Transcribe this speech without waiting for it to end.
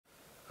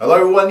Hello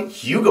everyone,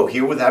 Hugo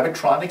here with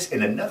Avitronics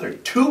and another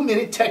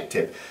 2-minute tech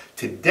tip.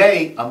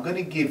 Today I'm going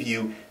to give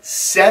you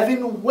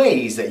 7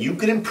 ways that you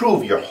can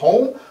improve your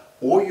home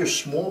or your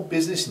small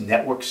business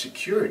network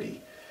security.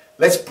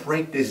 Let's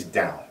break this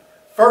down.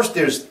 First,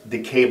 there's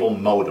the cable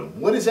modem.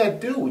 What does that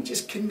do? It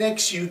just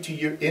connects you to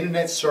your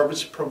internet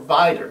service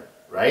provider,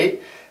 right?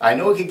 I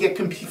know it can get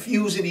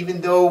confusing,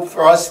 even though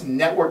for us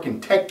network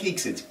and tech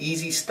geeks it's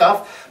easy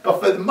stuff, but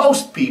for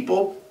most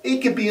people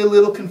it can be a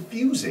little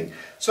confusing.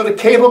 So the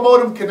cable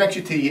modem connects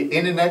you to your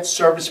internet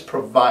service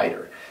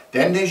provider.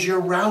 Then there's your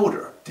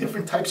router.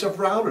 Different types of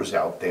routers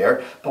out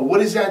there. But what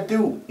does that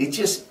do? It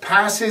just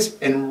passes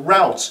and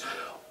routes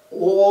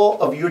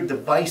all of your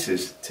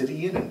devices to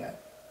the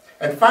internet.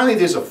 And finally,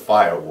 there's a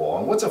firewall.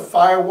 And what's a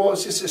firewall?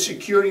 It's just a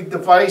security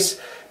device.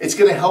 It's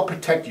going to help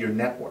protect your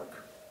network.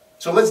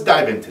 So let's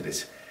dive into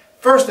this.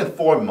 First and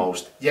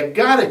foremost, you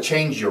gotta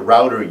change your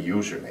router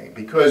username,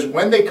 because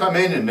when they come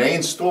in and they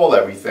install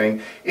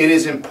everything, it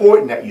is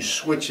important that you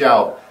switch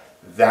out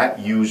that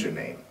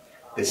username.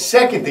 The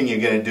second thing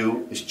you're gonna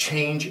do is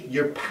change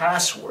your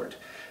password.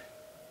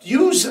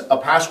 Use a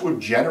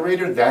password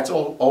generator. That's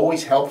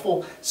always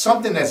helpful.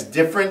 Something that's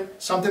different,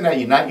 something that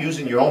you're not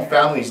using your own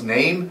family's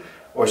name,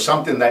 or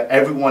something that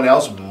everyone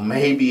else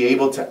may be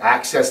able to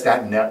access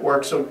that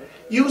network. So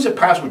use a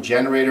password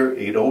generator.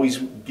 It always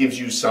gives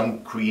you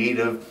some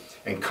creative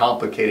and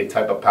complicated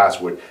type of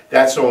password.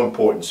 That's so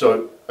important.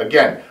 So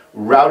again,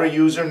 router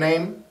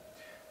username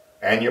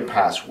and your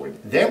password.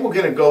 Then we're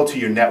going to go to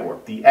your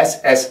network, the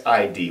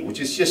SSID, which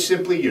is just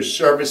simply your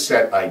service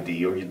set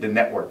ID, or the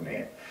network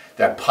name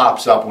that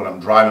pops up when I'm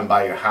driving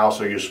by your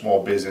house or your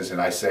small business and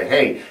I say,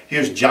 hey,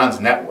 here's John's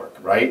network,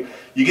 right?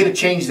 You're going to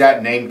change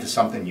that name to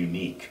something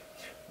unique.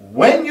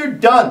 When you're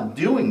done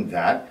doing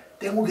that,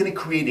 then we're going to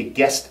create a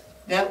guest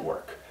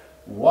network.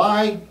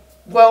 Why?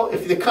 Well,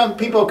 if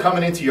people are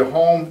coming into your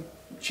home,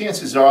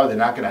 chances are they're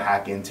not going to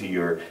hack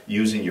into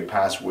using your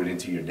password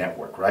into your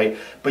network, right?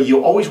 But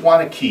you always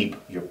want to keep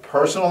your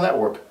personal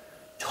network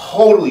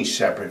totally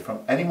separate from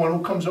anyone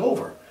who comes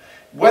over.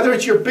 Whether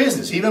it's your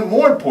business, even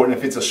more important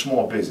if it's a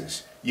small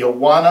business, you'll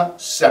want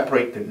to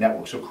separate the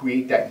network. So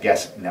create that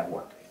guest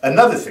network.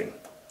 Another thing,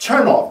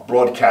 turn off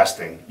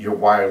broadcasting your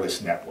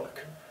wireless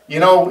network. You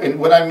know, and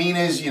what I mean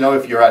is,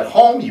 if you're at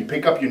home, you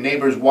pick up your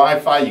neighbor's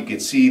Wi-Fi, you can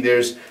see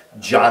there's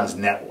John's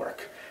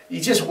network. You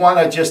just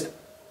want to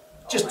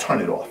just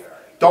turn it off.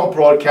 Don't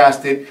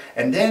broadcast it.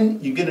 And then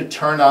you're going to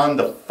turn on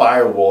the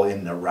firewall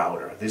in the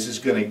router. This is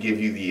going to give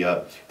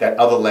you that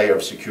other layer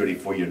of security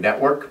for your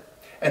network.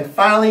 And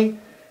finally,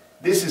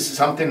 this is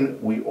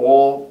something we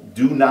all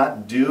do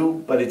not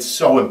do, but it's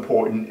so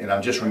important, and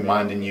I'm just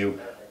reminding you,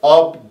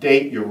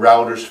 update your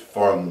router's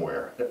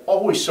firmware. It's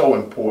always so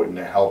important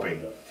to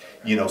helping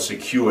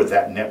secure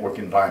that network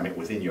environment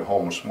within your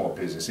home or small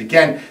business.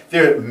 Again,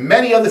 there are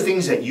many other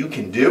things that you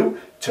can do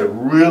to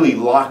really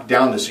lock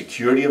down the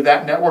security of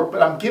that network,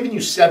 but I'm giving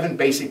you 7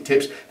 basic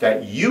tips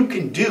that you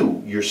can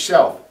do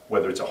yourself,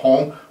 whether it's a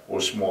home or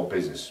a small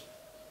business.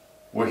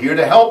 We're here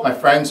to help, my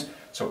friends,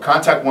 so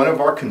contact one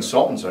of our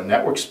consultants, our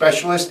network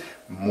specialist.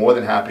 More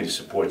than happy to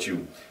support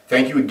you.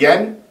 Thank you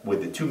again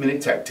with the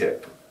 2-minute tech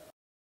tip.